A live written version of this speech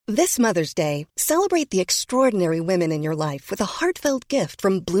This Mother's Day, celebrate the extraordinary women in your life with a heartfelt gift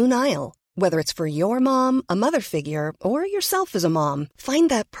from Blue Nile. Whether it's for your mom, a mother figure, or yourself as a mom, find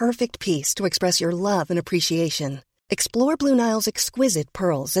that perfect piece to express your love and appreciation. Explore Blue Nile's exquisite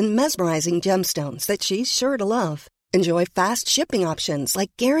pearls and mesmerizing gemstones that she's sure to love. Enjoy fast shipping options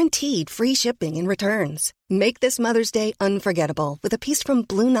like guaranteed free shipping and returns. Make this Mother's Day unforgettable with a piece from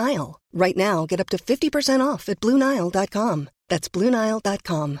Blue Nile. Right now, get up to 50% off at BlueNile.com. That's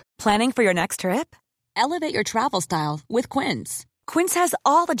BlueNile.com. Planning for your next trip? Elevate your travel style with Quince. Quince has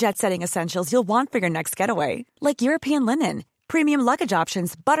all the jet-setting essentials you'll want for your next getaway, like European linen, premium luggage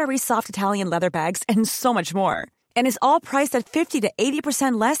options, buttery soft Italian leather bags, and so much more. And is all priced at 50 to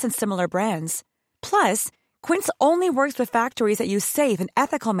 80% less than similar brands. Plus, Quince only works with factories that use safe and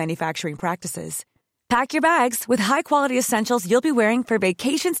ethical manufacturing practices. Pack your bags with high-quality essentials you'll be wearing for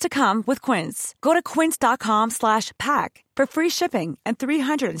vacations to come with Quince. Go to quince.com/pack for free shipping and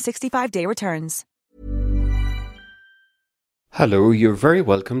 365-day returns. Hello, you're very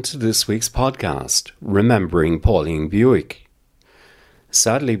welcome to this week's podcast, Remembering Pauline Buick.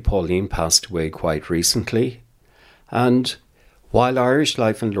 Sadly, Pauline passed away quite recently, and while Irish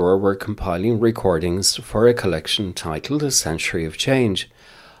Life and Lore were compiling recordings for a collection titled A Century of Change,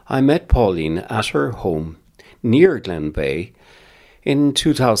 I met Pauline at her home near Glen Bay in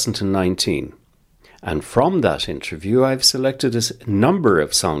 2019. And from that interview, I've selected a number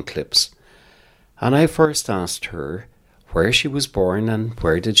of sound clips. And I first asked her where she was born and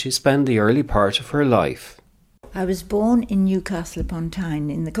where did she spend the early part of her life. I was born in Newcastle upon Tyne,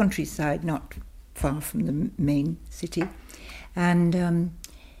 in the countryside, not far from the main city. And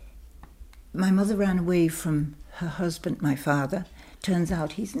my mother ran away from her husband, my father. Turns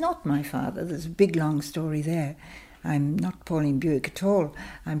out he's not my father. There's a big long story there. I'm not Pauline Buick at all.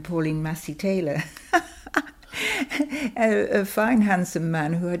 I'm Pauline Massey Taylor. a fine, handsome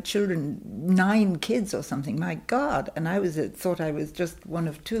man who had children, 9 kids or something. My God! And I thought I was just one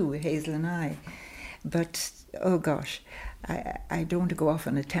of 2, Hazel and I. But, oh gosh, I don't want to go off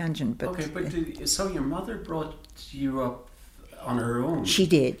on a tangent. But okay, but so your mother brought you up on her own? She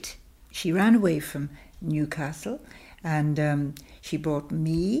did. She ran away from Newcastle, and she brought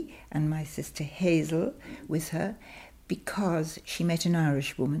me and my sister Hazel with her because she met an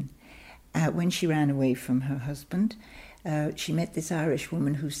Irish woman. When she ran away from her husband, she met this Irish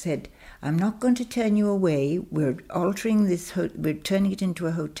woman who said, "I'm not going to turn you away. We're altering this, we're turning it into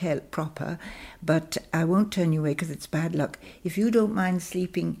a hotel proper, but I won't turn you away because it's bad luck. If you don't mind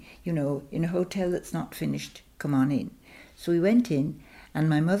sleeping, in a hotel that's not finished, come on in." So we went in, and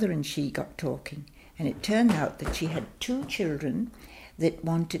my mother and she got talking. And it turned out that she had 2 children that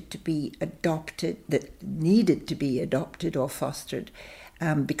wanted to be adopted, that needed to be adopted or fostered,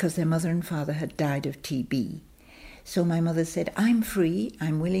 because their mother and father had died of TB. So my mother said, "I'm free,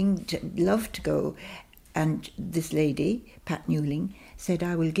 I'm willing to, love to go." And this lady, Pat Newling, said,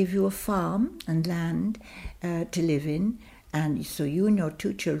 "I will give you a farm and land to live in, and so you and your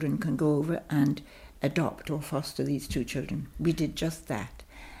 2 children can go over and adopt or foster these 2 children." We did just that.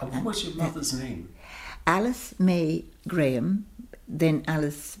 And what was your mother's name? Alice May Graham, then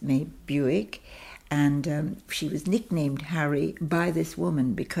Alice May Buick, and she was nicknamed Harry by this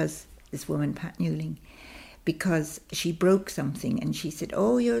woman, Pat Newling, because she broke something, and she said,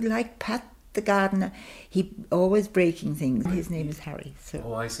 "Oh, you're like Pat the gardener. He always breaking things. His name is Harry." So.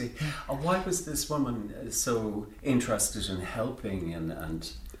 Oh, I see. Why was this woman so interested in helping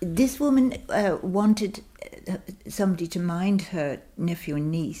and... This woman wanted somebody to mind her nephew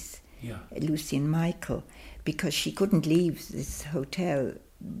and niece, Lucy and Michael, because she couldn't leave this hotel.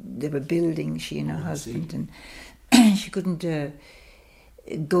 They were building, she and her husband, and she couldn't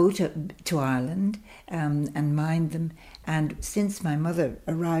go to Ireland and mind them. And since my mother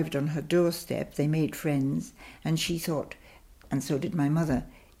arrived on her doorstep, they made friends, and she thought, and so did my mother,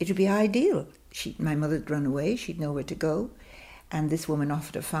 it would be ideal. My mother'd run away, she'd know where to go, and this woman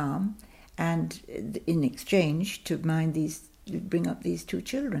offered a farm, and in exchange to bring up these 2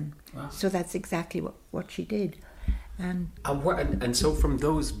 children. Wow. So that's exactly what she did. And so from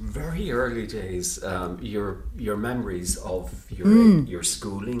those very early days, your memories of your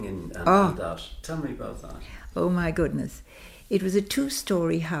schooling and that, tell me about that. Oh my goodness. It was a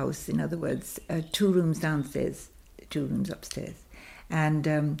 2-story house, in other words, 2 rooms downstairs, 2 rooms upstairs. And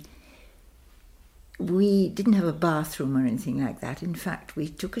we didn't have a bathroom or anything like that. In fact, we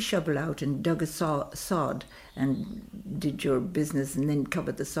took a shovel out and dug a sod and did your business and then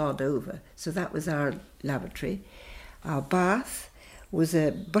covered the sod over. So that was our lavatory. Our bath was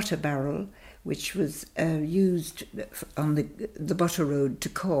a butter barrel, which was used on the butter road to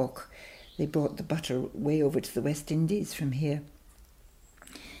Cork. They brought the butter way over to the West Indies from here.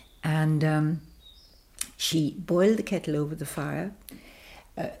 And she boiled the kettle over the fire,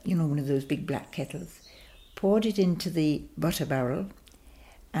 one of those big black kettles, poured it into the butter barrel,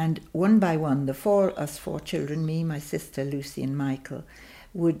 and one by one, us four children, me, my sister, Lucy and Michael,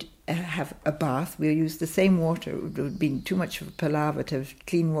 would have a bath. We used the same water. It would have been too much of a palaver to have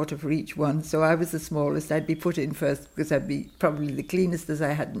clean water for each one. So I was the smallest. I'd be put in first because I'd be probably the cleanest, as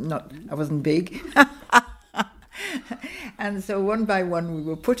I wasn't big. And so one by one we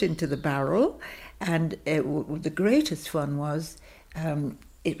were put into the barrel. And the greatest fun was,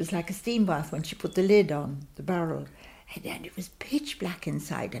 it was like a steam bath when she put the lid on the barrel. And it was pitch black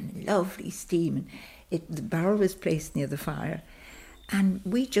inside and lovely steam. And the barrel was placed near the fire. And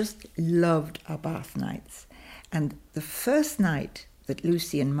we just loved our bath nights. And the first night that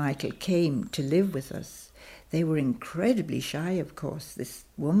Lucy and Michael came to live with us, they were incredibly shy, of course. This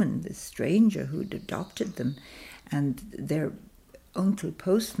woman, this stranger who'd adopted them, and their uncle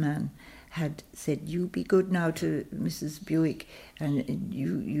postman had said, "You be good now to Mrs. Buick, and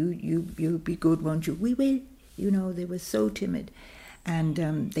you be good, won't you?" "We will." They were so timid. And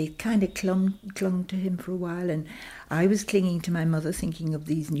they kind of clung to him for a while, and I was clinging to my mother, thinking of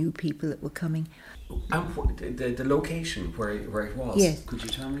these new people that were coming. And the location where it was, yes. Could you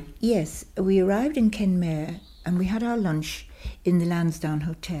tell me? Yes, we arrived in Kenmare, and we had our lunch in the Lansdowne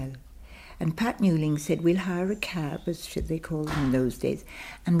Hotel. And Pat Newling said, "We'll hire a cab," as they called them in those days,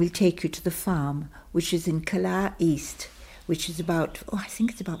 "and we'll take you to the farm, which is in Killala East, which is I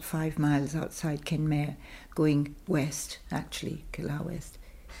think it's about 5 miles outside Kenmare, going west, actually, Killala West."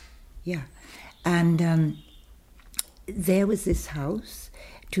 Yeah. And there was this house,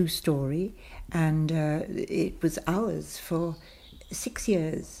 2-story, and it was ours for 6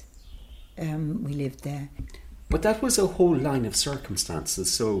 years. We lived there. But that was a whole line of circumstances,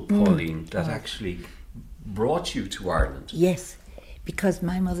 so Pauline, that actually brought you to Ireland. Yes, because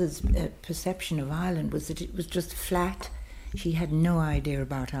my mother's perception of Ireland was that it was just flat. She had no idea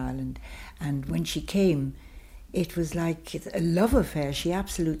about Ireland. And when she came, it was like a love affair. She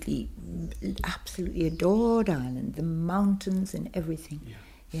absolutely adored Ireland, the mountains and everything.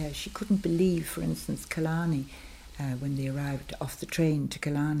 Yeah, she couldn't believe, for instance, Killarney, when they arrived off the train to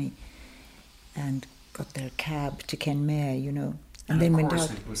Killarney and got their cab to Kenmare, And then went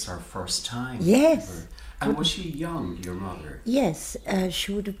out. It was her first time. Yes. And was she young, your mother? Yes,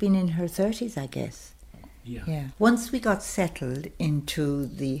 she would have been in her 30s, I guess. Yeah. Once we got settled into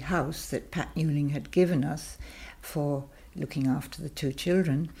the house that Pat Newling had given us for looking after the 2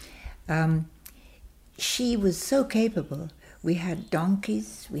 children, she was so capable. We had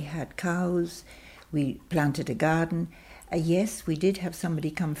donkeys, we had cows, we planted a garden. Yes, we did have somebody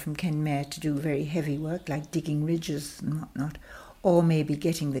come from Kenmare to do very heavy work, like digging ridges and whatnot, or maybe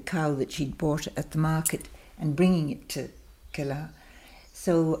getting the cow that she'd bought at the market and bringing it to Killala.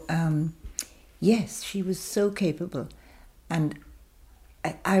 So, yes, she was so capable. And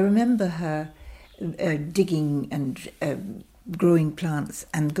I remember her digging and growing plants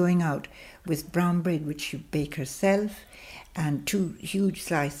and going out with brown bread, which she'd bake herself, and 2 huge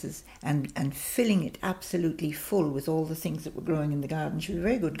slices, and filling it absolutely full with all the things that were growing in the garden. She was a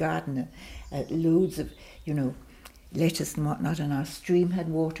very good gardener, loads of, lettuce and whatnot, and our stream had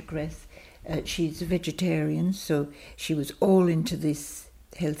watercress. She's a vegetarian, so she was all into this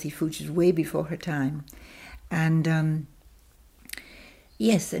healthy food. She was way before her time. And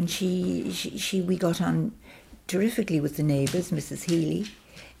yes, and we got on terrifically with the neighbours, Mrs. Healy.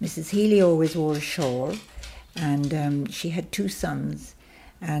 Mrs. Healy always wore a shawl, and she had 2 sons,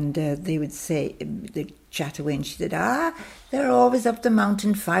 and they would say, they'd chat away, and she said, they're always up the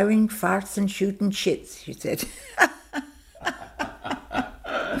mountain firing farts and shooting shits, she said.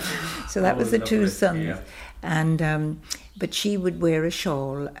 So that was the 2 sons. Yeah. And but she would wear a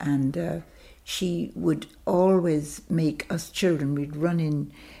shawl, and she would always make us children, we'd run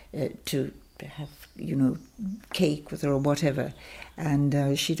in to have, cake with her or whatever,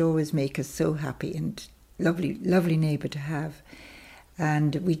 and she'd always make us so happy, and lovely neighbour to have.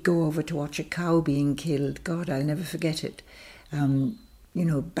 And we'd go over to watch a cow being killed. God, I'll never forget it.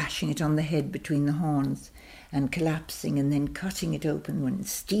 Bashing it on the head between the horns and collapsing, and then cutting it open when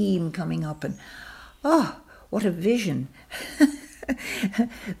steam coming up, and what a vision.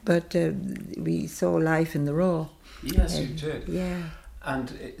 But we saw life in the raw. Yes, you did. Yeah.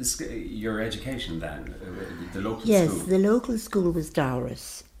 And your education then, the local school? Yes, the local school was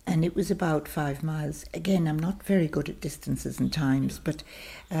Dowris, and it was about 5 miles. Again, I'm not very good at distances and times, but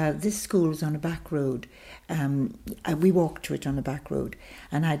this school was on a back road. We walked to it on a back road,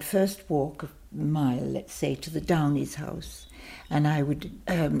 and I'd first walk a mile, let's say, to the Downies' house, and I would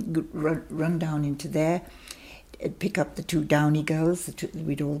run down into there, pick up the two Downey girls.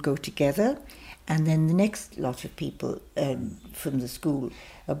 We'd all go together. And then the next lot of people from the school,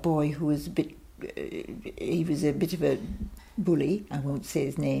 a boy who was he was a bit of a bully, I won't say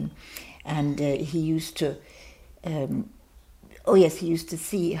his name, and he used to, he used to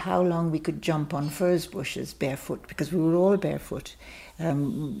see how long we could jump on furze bushes barefoot, because we were all barefoot. They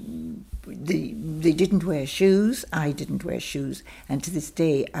didn't wear shoes, I didn't wear shoes, and to this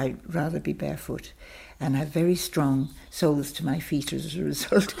day I'd rather be barefoot. And I have very strong soles to my feet as a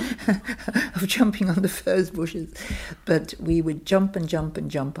result of jumping on the furze bushes. But we would jump and jump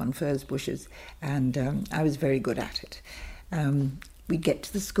and jump on furze bushes, and I was very good at it. We'd get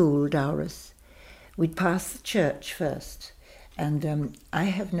to the school, Dowras. We'd pass the church first. And I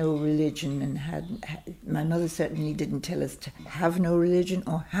have no religion, and my mother certainly didn't tell us to have no religion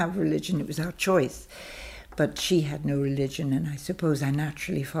or have religion. It was our choice. But she had no religion, and I suppose I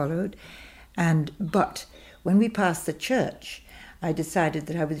naturally followed. But when we passed the church, I decided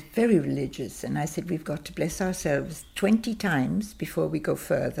that I was very religious, and I said, we've got to bless ourselves 20 times before we go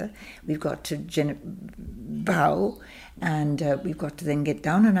further. We've got to bow, and we've got to then get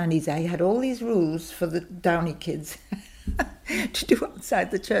down on our knees. I had all these rules for the Downey kids to do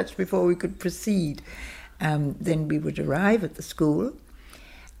outside the church before we could proceed. Then we would arrive at the school,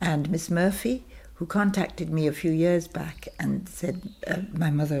 and Miss Murphy, who contacted me a few years back and said, my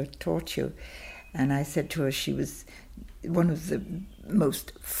mother taught you. And I said to her she was one of the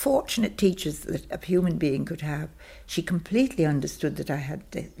most fortunate teachers that a human being could have. She completely understood that I had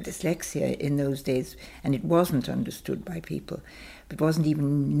dyslexia in those days, and it wasn't understood by people. It wasn't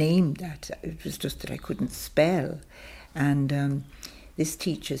even named that. It was just that I couldn't spell. And this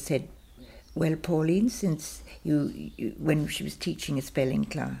teacher said, well, Pauline, since you when she was teaching a spelling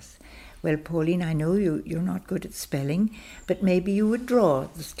class, well, Pauline, I know you're not good at spelling, but maybe you would draw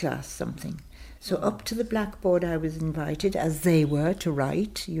this class something. So up to the blackboard I was invited, as they were, to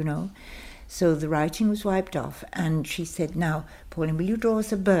write, you know. So the writing was wiped off, and she said, now, Pauline, will you draw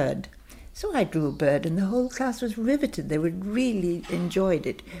us a bird? So I drew a bird, and the whole class was riveted. They really enjoyed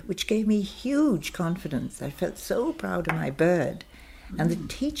it, which gave me huge confidence. I felt so proud of my bird. And the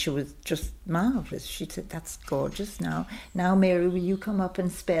teacher was just marvellous. She said, that's gorgeous now. Now, Mary, will you come up and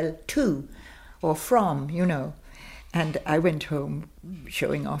spell to or from, you know? And I went home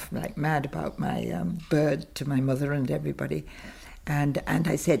showing off like mad about my bird to my mother and everybody. And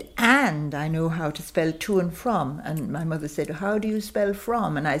I said, and I know how to spell to and from. And my mother said, how do you spell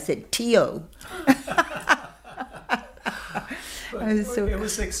from? And I said, T-O. It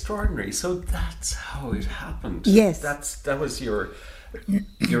was extraordinary. So that's how it happened. Yes. That was your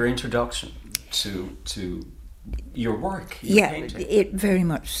introduction to your work, your painting. It very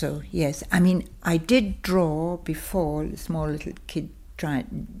much so, yes. I mean, I did draw before, small little kid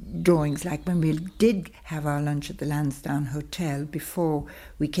drawings, like when we did have our lunch at the Lansdowne Hotel before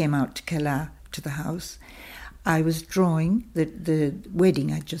we came out to Kella, to the house. I was drawing the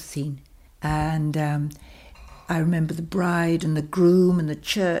wedding I'd just seen, and I remember the bride and the groom and the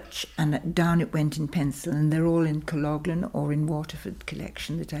church, and down it went in pencil, and they're all in Cologlan or in Waterford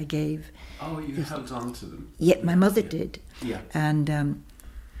collection that I gave. Oh, you held on to them? Yeah, my mother did. Yeah. And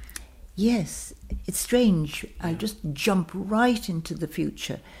yes, it's strange. I'll just jump right into the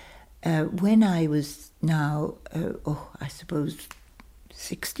future. When I was now, I suppose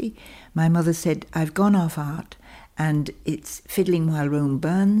 60, my mother said, I've gone off art, and it's Fiddling While Rome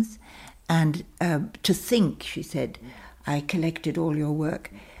Burns. And to think, she said, I collected all your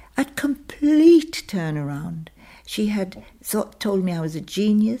work. A complete turnaround. She had told me I was a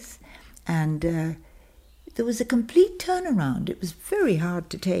genius, and there was a complete turnaround. It was very hard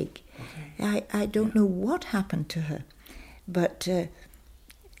to take. Okay. I don't know what happened to her. But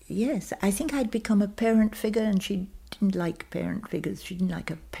yes, I think I'd become a parent figure, and she didn't like parent figures. She didn't like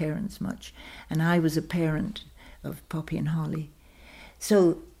her parents much. And I was a parent of Poppy and Holly.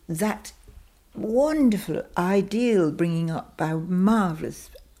 So that wonderful ideal bringing up by a marvellous,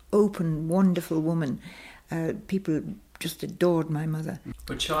 open, wonderful woman. People just adored my mother.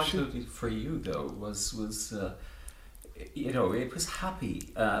 But childhood for you, though, was it was happy.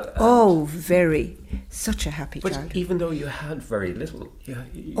 Very. Such a happy childhood. But even though you had very little.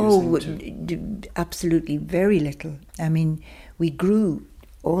 Absolutely very little. I mean, we grew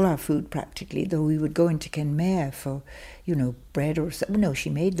all our food practically, though we would go into Kenmare for, bread or something. No, she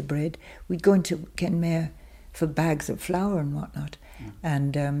made the bread. We'd go into Kenmare for bags of flour and whatnot.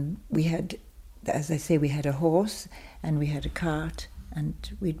 And we had, as I say, we had a horse and we had a cart,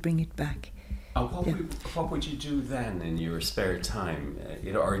 and we'd bring it back. What would you do then in your spare time?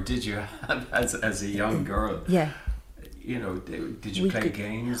 Or did you have, as a young girl? Yeah. Did you play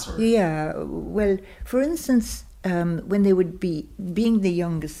games? Or? Yeah. Well, for instance, when they would be, being the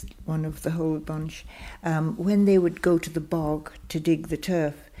youngest one of the whole bunch, when they would go to the bog to dig the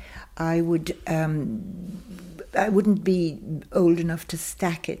turf, I wouldn't be old enough to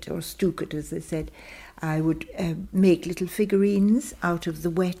stack it or stook it, as they said. I would make little figurines out of the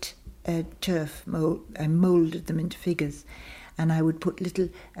wet turf mold. I moulded them into figures, and I would put little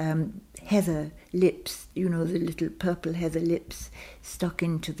heather lips, the little purple heather lips, stuck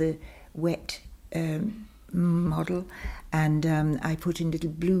into the wet model, and I put in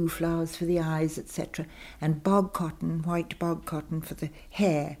little blue flowers for the eyes, etc., and bog cotton, white bog cotton for the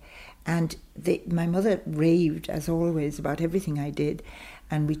hair. And my mother raved, as always, about everything I did,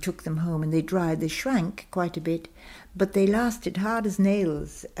 and we took them home and they dried. They shrank quite a bit, but they lasted hard as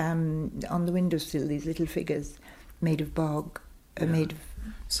nails on the windowsill, these little figures made of bog, made of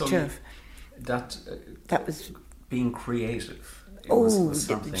turf. That was being creative.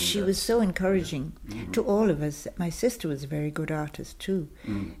 She was so encouraging to all of us. My sister was a very good artist too.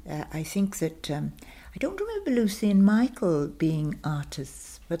 I think that I don't remember Lucy and Michael being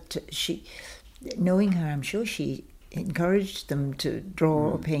artists, but knowing her, I'm sure she encouraged them to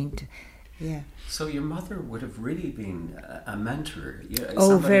draw or paint. Yeah. So your mother would have really been a mentor.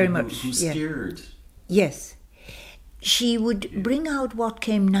 Very much. Who steered. Yes. She would bring out what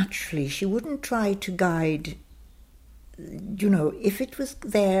came naturally. She wouldn't try to guide. If it was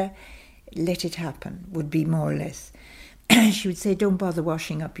there, let it happen, would be more or less. She would say, don't bother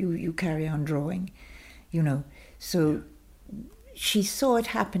washing up, you carry on drawing, So she saw it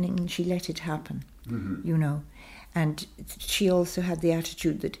happening and she let it happen, And she also had the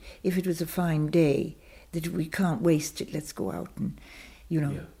attitude that if it was a fine day, that we can't waste it, let's go out and,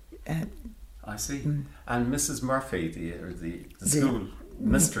 I see. And Mrs. Murphy, the school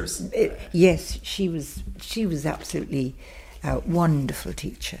mistress. Yes, she was absolutely a wonderful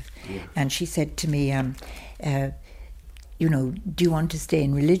teacher. Yeah. And she said to me, do you want to stay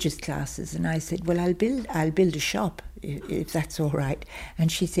in religious classes? And I said, well, I'll build a shop if that's all right.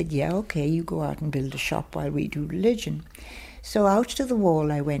 And she said, yeah, okay, you go out and build a shop while we do religion. So out to the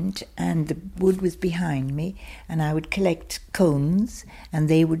wall I went, and the wood was behind me, and I would collect cones, and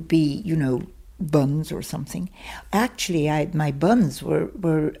they would be, buns or something. Actually, my buns were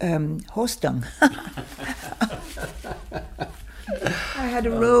horse dung. I had a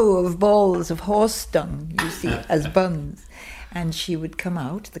row of balls of horse dung, you see, as buns. And she would come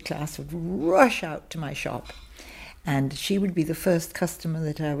out, the class would rush out to my shop, and she would be the first customer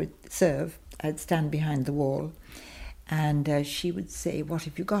that I would serve. I'd stand behind the wall, and she would say, what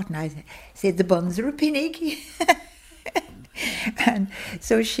have you got? And I said, the buns are a pinnig. And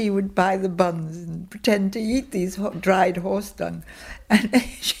so she would buy the buns and pretend to eat these dried horse dung. And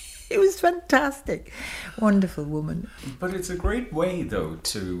it was fantastic. Wonderful woman. But it's a great way, though,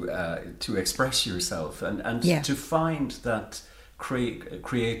 to express yourself and to find that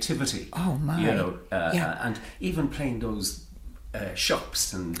creativity. Oh, my. And even playing those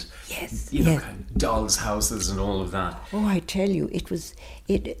shops and yes. Kind of dolls' houses and all of that. Oh, I tell you, it was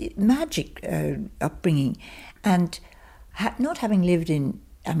magic upbringing. And not having lived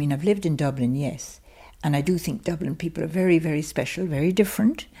I've lived in Dublin, yes, and I do think Dublin people are very, very special, very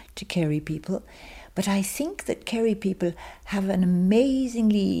different to Kerry people, but I think that Kerry people have an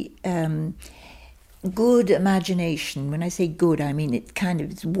amazingly good imagination. When I say good, I mean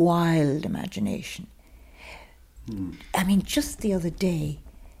it's wild imagination. Just the other day,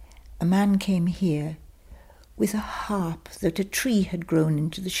 a man came here with a harp that a tree had grown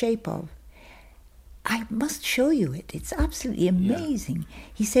into the shape of. I must show you it. It's absolutely amazing. Yeah.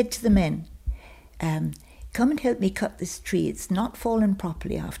 He said to the men, come and help me cut this tree. It's not fallen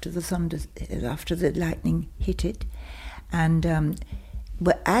properly after the lightning hit it. And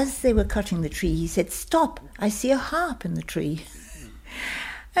but as they were cutting the tree, he said, stop, I see a harp in the tree.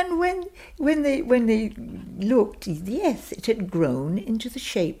 And when they looked, yes, it had grown into the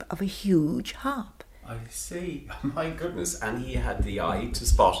shape of a huge harp. I see. My goodness. And he had the eye to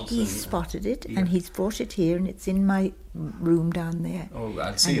spot it. He spotted it, and he's brought it here, and it's in my room down there. Oh,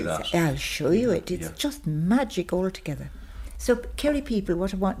 I'll see that. I'll show you it. It's just magic altogether. So Kerry people,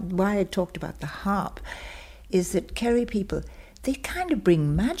 why I talked about the harp, is that Kerry people, they kind of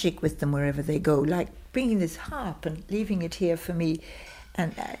bring magic with them wherever they go, like bringing this harp and leaving it here for me.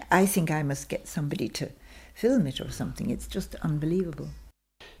 And I think I must get somebody to film it or something. It's just unbelievable.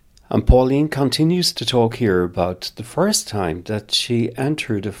 And Pauline continues to talk here about the first time that she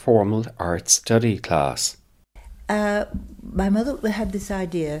entered a formal art study class. My mother had this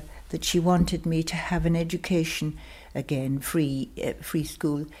idea that she wanted me to have an education, again, free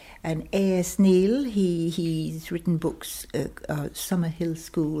school. And A.S. Neil, he's written books, Summerhill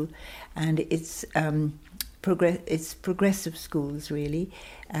School, and it's it's progressive schools really,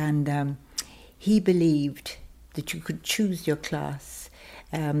 and he believed that you could choose your class.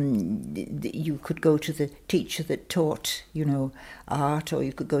 You could go to the teacher that taught, art, or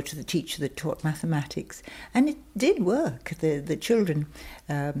you could go to the teacher that taught mathematics. And it did work. The children,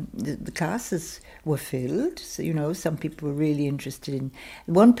 the classes were filled. So, some people were really interested in...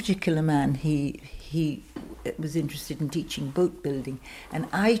 One particular man, he was interested in teaching boat building. And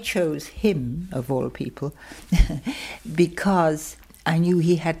I chose him, of all people, because I knew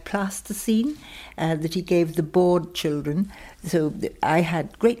he had plasticine that he gave the bored children. So I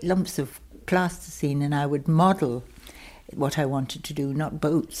had great lumps of plasticine, and I would model what I wanted to do, not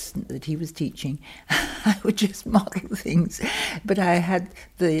boats that he was teaching. I would just model things. But I had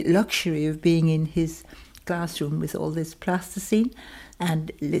the luxury of being in his classroom with all this plasticine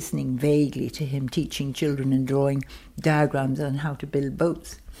and listening vaguely to him teaching children and drawing diagrams on how to build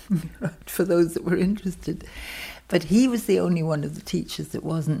boats for those that were interested. But he was the only one of the teachers that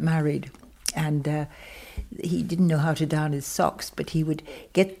wasn't married, and he didn't know how to darn his socks, but he would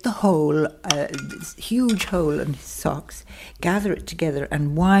get the hole, this huge hole in his socks, gather it together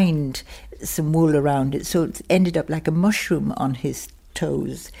and wind some wool around it, so it ended up like a mushroom on his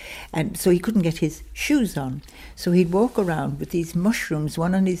toes, and so he couldn't get his shoes on. So he'd walk around with these mushrooms,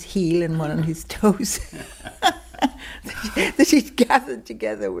 one on his heel and one on his toes, that he'd gathered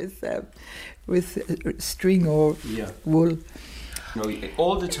together with string or wool.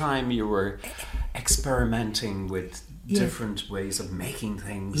 All the time you were experimenting with different ways of making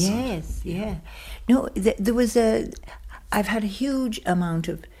things. Yes, yeah. No, there was I've had a huge amount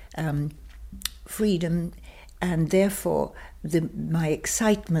of freedom, and therefore my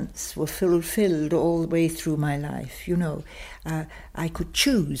excitements were fulfilled all the way through my life. I could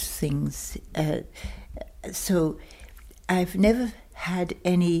choose things. So I've never had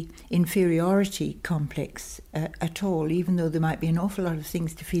any inferiority complex at all, even though there might be an awful lot of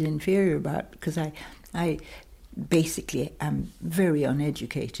things to feel inferior about, because I basically am very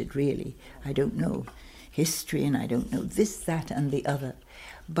uneducated, really. I don't know history, and I don't know this, that and the other.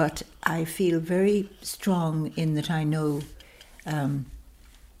 But I feel very strong in that I know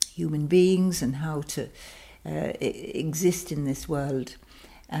human beings and how to exist in this world,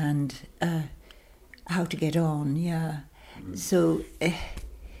 and how to get on, So,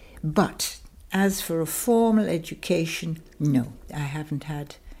 but as for a formal education, no, I haven't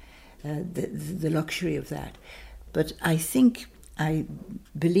had the luxury of that. But I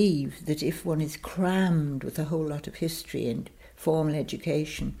believe that if one is crammed with a whole lot of history and formal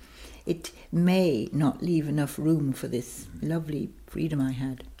education, it may not leave enough room for this lovely freedom I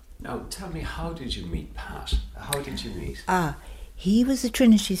had. Now, tell me, how did you meet Pat? How did you meet? He was a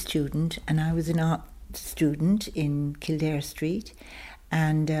Trinity student, and I was an art student in Kildare Street,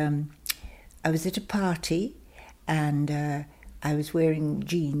 and I was at a party, and I was wearing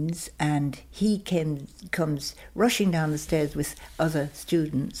jeans, and he comes rushing down the stairs with other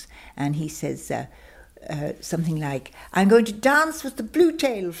students, and he says something like, "I'm going to dance with the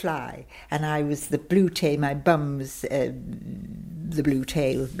blue-tail fly," and I was the blue-tail, my bum was the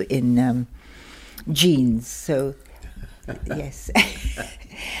blue-tail in jeans, so yes.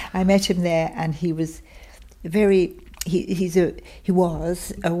 I met him there, and he was he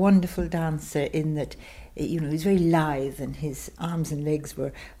was a wonderful dancer in that, he was very lithe, and his arms and legs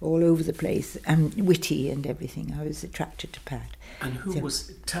were all over the place, and witty and everything. I was attracted to Pat. And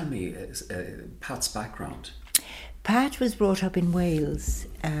tell me, Pat's background? Pat was brought up in Wales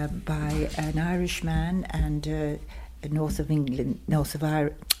by an Irish man and a North of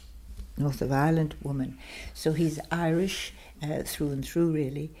Ireland woman. So he's Irish through and through,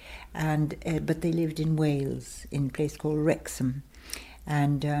 really. And but they lived in Wales, in a place called Wrexham.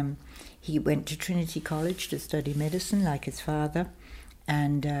 And he went to Trinity College to study medicine, like his father.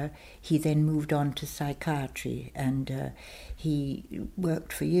 And he then moved on to psychiatry. And he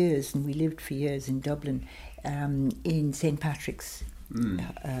worked for years, and we lived for years in Dublin, in St. Patrick's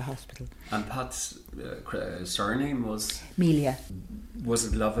Hospital. And Pat's surname was? Melia. Was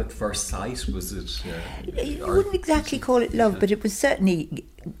it love at first sight? Was it? You wouldn't exactly call it love, but it was certainly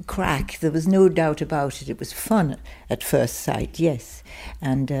crack. There was no doubt about it. It was fun at first sight, yes.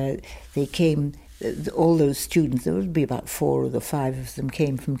 And they came, all those students, there would be about 4 or 5 of them,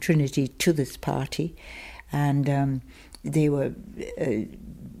 came from Trinity to this party. And they were,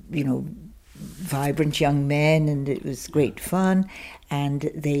 vibrant young men, and it was great fun. And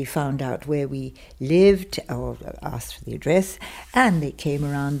they found out where we lived, or asked for the address, and they came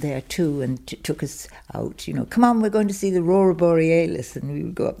around there too and took us out. Come on, we're going to see the Aurora Borealis, and we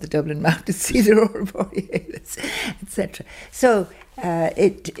would go up the Dublin Mountain to see the Aurora Borealis, etc. So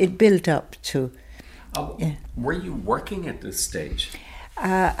it built up to Yeah. Were you working at this stage?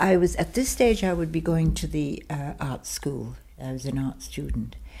 I was at this stage. I would be going to the art school. I was an art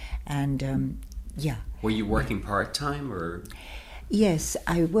student, and yeah. Were you working part-time or? Yes,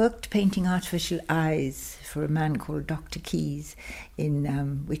 I worked painting artificial eyes for a man called Dr. Keyes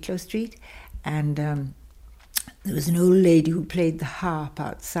in Wicklow Street, and there was an old lady who played the harp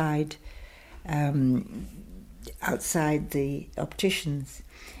outside the opticians,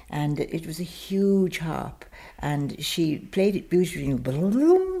 and it was a huge harp, and she played it beautifully.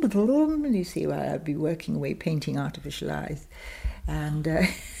 And you see, well, I'd be working away painting artificial eyes, and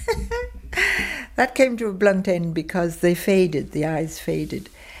that came to a blunt end because they faded. The eyes faded.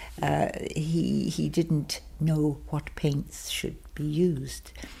 He didn't know what paints should be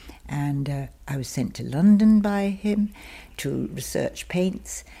used, and I was sent to London by him to research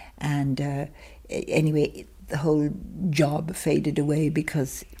paints, and anyway, the whole job faded away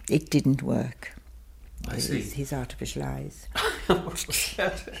because it didn't work. I see. His artificial eyes. What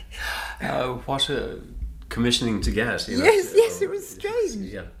a commissioning to get. You know? Yes, it was strange.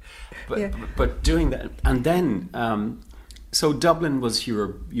 Yeah, but doing that, and then so Dublin was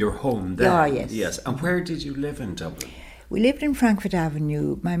your home then. Ah, yes. Yes, and where did you live in Dublin? We lived in Frankfurt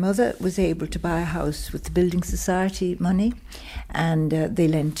Avenue. My mother was able to buy a house with the Building Society money, and they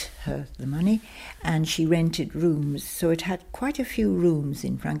lent her the money, and she rented rooms. So it had quite a few rooms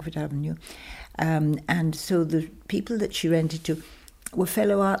in Frankfurt Avenue. And so the people that she rented to were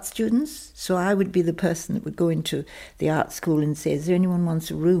fellow art students. So I would be the person that would go into the art school and say, is there anyone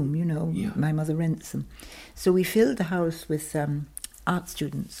wants a room? You know, Yeah. My mother rents them. So we filled the house with art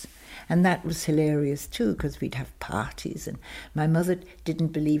students. And that was hilarious too, because we'd have parties, and my mother didn't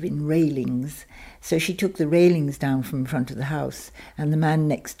believe in railings, so she took the railings down from in front of the house, and the man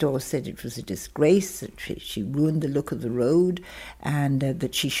next door said it was a disgrace, that she ruined the look of the road, and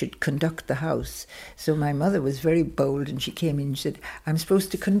that she should conduct the house. So my mother was very bold, and she came in and said, I'm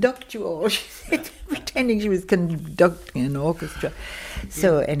supposed to conduct you all, she said, pretending she was conducting an orchestra.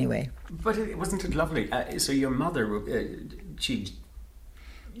 So anyway. But wasn't it lovely? So your mother,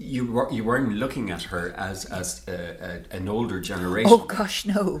 you weren't looking at her as an older generation. Oh gosh,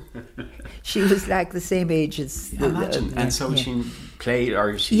 no. She was like the same age as. Imagine. And so she played,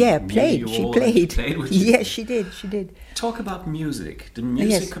 or she played. She played. With you. Yes, she did. She did. Talk about music. Did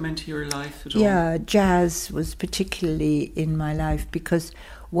music Yes. come into your life at all? Yeah, jazz was particularly in my life because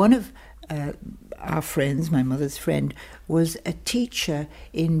one of our friends, my mother's friend, was a teacher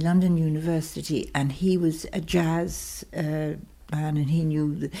in London University, and he was a jazz man, and he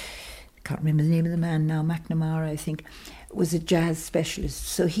knew, I can't remember the name of the man now, McNamara, I think, was a jazz specialist.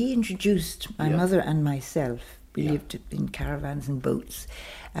 So he introduced my mother and myself. We lived in caravans and boats.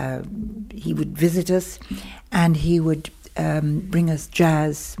 He would visit us, and he would bring us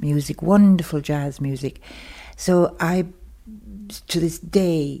jazz music, wonderful jazz music. So I, to this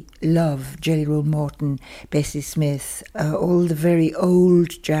day, love Jelly Roll Morton, Bessie Smith, all the very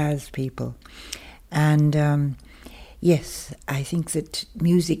old jazz people. And yes, I think that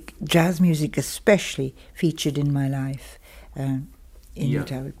music, jazz music especially, featured in my life. In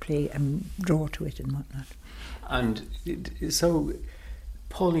it I would play and draw to it and whatnot. And so,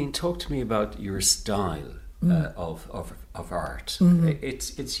 Pauline, talk to me about your style of art. Mm-hmm.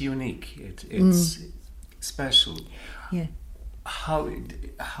 It's unique. It's special. Yeah. How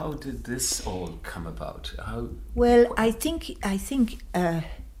did this all come about? Well, I think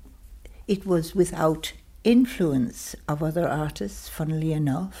it was without influence of other artists, funnily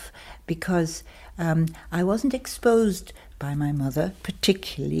enough, because I wasn't exposed by my mother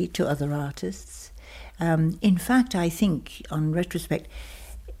particularly to other artists. In fact, I think, on retrospect,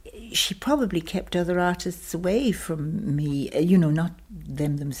 she probably kept other artists away from me, not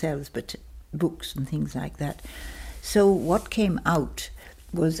them themselves, but books and things like that. So what came out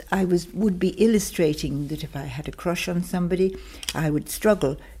was I would be illustrating that if I had a crush on somebody, I would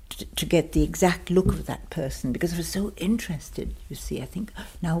struggle to get the exact look of that person, because I was so interested, you see. I think,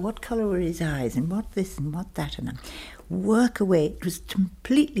 now what colour were his eyes, and what this and what that, and I work away. It was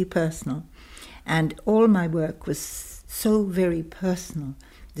completely personal, and all my work was so very personal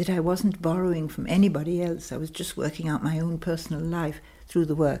that I wasn't borrowing from anybody else. I was just working out my own personal life through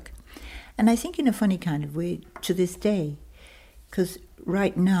the work. And I think in a funny kind of way to this day, because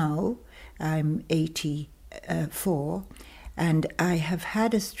right now I'm 84, and I have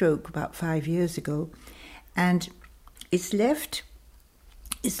had a stroke about 5 years ago, and it's left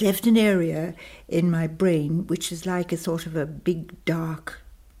an area in my brain which is like a sort of a big dark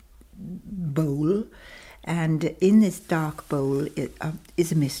bowl, and in this dark bowl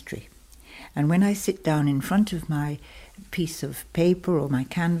is a mystery. And when I sit down in front of my piece of paper or my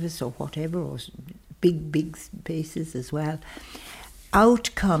canvas or whatever, or big spaces as well. Out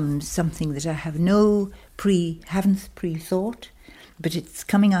comes something that I have haven't pre-thought, but it's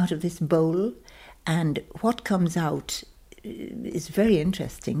coming out of this bowl, and what comes out is very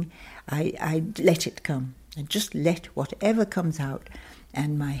interesting. I let it come. I just let whatever comes out,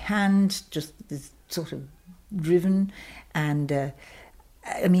 and my hand just is sort of driven. And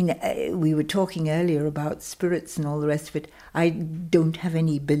we were talking earlier about spirits and all the rest of it. I don't have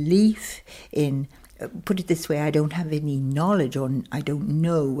any belief in, put it this way, I don't have any knowledge, or I don't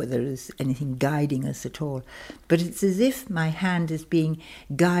know whether there's anything guiding us at all. But it's as if my hand is being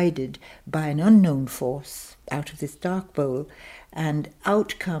guided by an unknown force out of this dark bowl, and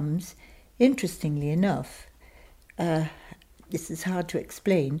out comes, interestingly enough, this is hard to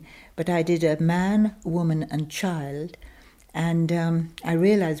explain, but I did a man, woman and child, and I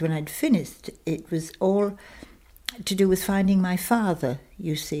realised when I'd finished it was all to do with finding my father,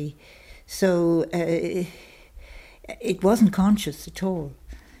 you see. So it wasn't conscious at all.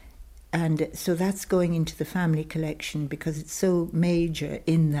 And so that's going into the family collection because it's so major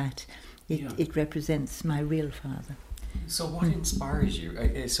in that it represents my real father. So what inspires you?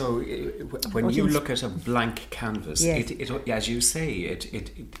 When you look at a blank canvas, yes. it as you say,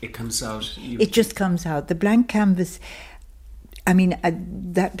 it comes out. It just comes out. The blank canvas,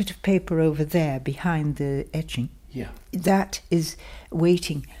 that bit of paper over there behind the etching, that is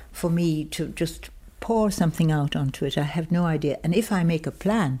waiting for me to just pour something out onto it. I have no idea. And if I make a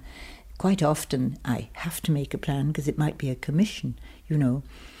plan, quite often I have to make a plan because it might be a commission,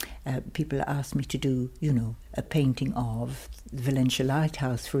 people ask me to do, a painting of the Valentia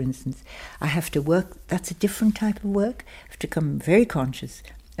Lighthouse, for instance. I have to work, that's a different type of work. I have to become very conscious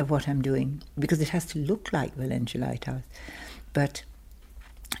of what I'm doing because it has to look like Valentia Lighthouse. But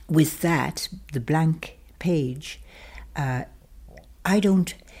with that, the blank page, I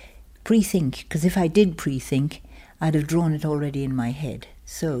don't pre-think, because if I did pre-think, I'd have drawn it already in my head.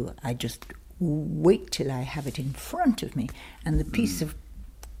 So I just wait till I have it in front of me, and the piece of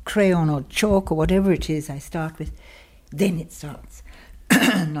crayon or chalk or whatever it is I start with, then it starts.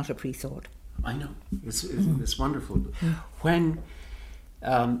 Not a pre-thought. I know. It's wonderful. When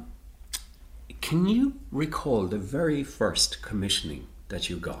can you recall the very first commissioning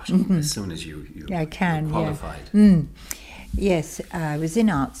that you got as soon as you I can, qualified? Yeah. Yes, I was in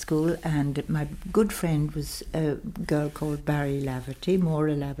art school, and my good friend was a girl called Barry Laverty,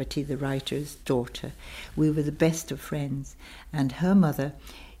 Maura Laverty, the writer's daughter. We were the best of friends, and her mother,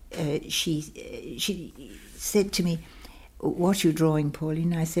 she said to me, "What are you drawing,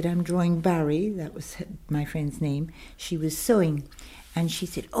 Pauline?" I said, "I'm drawing Barry." That was my friend's name. She was sewing, and she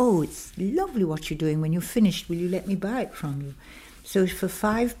said, "Oh, it's lovely what you're doing. When you're finished, will you let me buy it from you?" So for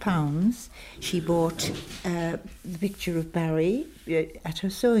 £5, she bought the picture of Barry at her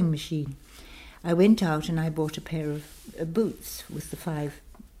sewing machine. I went out and I bought a pair of boots with the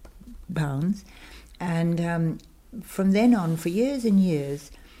 £5. And from then on, for years and years,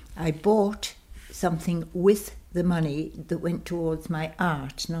 I bought something with the money that went towards my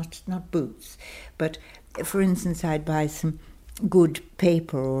art, not boots. But for instance, I'd buy some good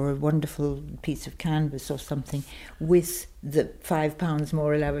paper or a wonderful piece of canvas or something with the £5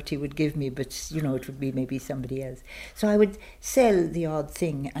 Maura Laverty would give me, but it would be maybe somebody else. So I would sell the odd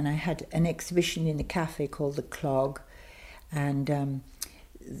thing, and I had an exhibition in a cafe called The Clog, and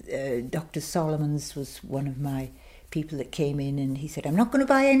Dr. Solomons was one of my people that came in, and he said, "I'm not going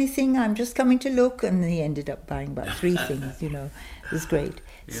to buy anything, I'm just coming to look," and he ended up buying about 3 things. It was great.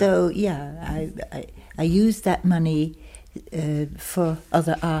 Yeah. So I used that money for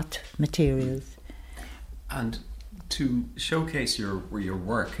other art materials. And to showcase your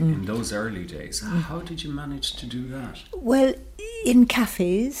work in those early days, how did you manage to do that? Well, in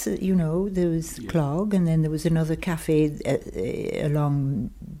cafes, there was Clog, and then there was another cafe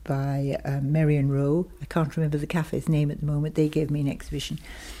along by Merrion Row. I can't remember the cafe's name at the moment. They gave me an exhibition.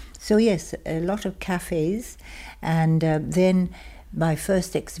 So yes, a lot of cafes, and then my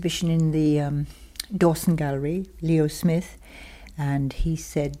first exhibition in the Dawson Gallery, Leo Smith, and he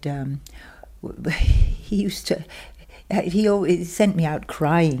said he always sent me out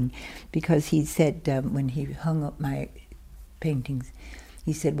crying because he said when he hung up my paintings,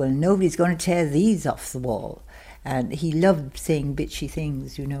 he said, "Well, nobody's going to tear these off the wall," and he loved saying bitchy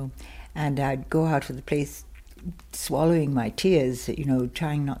things, and I'd go out of the place swallowing my tears,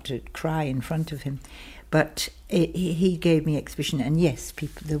 trying not to cry in front of him. But he gave me exhibition, and yes,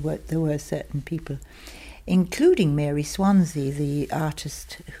 there were certain people, including Mary Swansea, the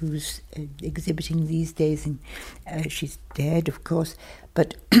artist who's exhibiting these days. She's dead, of course,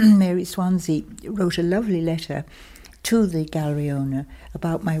 but Mary Swansea wrote a lovely letter to the gallery owner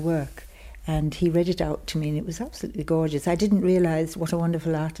about my work, And he read it out to me, and it was absolutely gorgeous. I didn't realise what a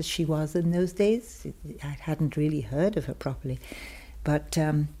wonderful artist she was in those days. I hadn't really heard of her properly. But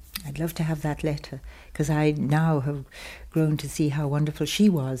I'd love to have that letter, because I now have grown to see how wonderful she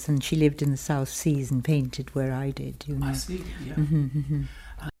was, and she lived in the South Seas and painted where I did, you know. I see, yeah.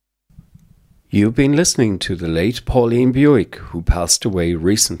 You've been listening to the late Pauline Buick, who passed away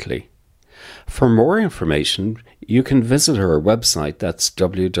recently. For more information, you can visit her website, that's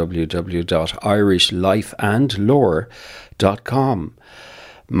www.irishlifeandlore.com.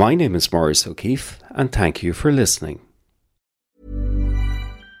 My name is Maurice O'Keefe, and thank you for listening.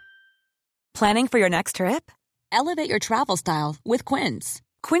 Planning for your next trip? Elevate your travel style with Quince.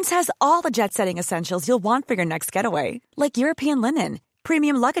 Quince has all the jet-setting essentials you'll want for your next getaway, like European linen,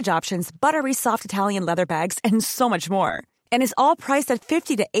 premium luggage options, buttery soft Italian leather bags, and so much more. And is all priced at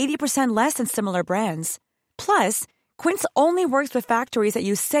 50 to 80% less than similar brands. Plus, Quince only works with factories that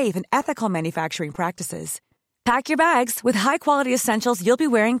use safe and ethical manufacturing practices. Pack your bags with high-quality essentials you'll be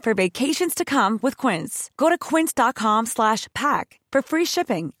wearing for vacations to come with Quince. Go to quince.com/pack for free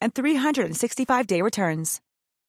shipping and 365-day returns.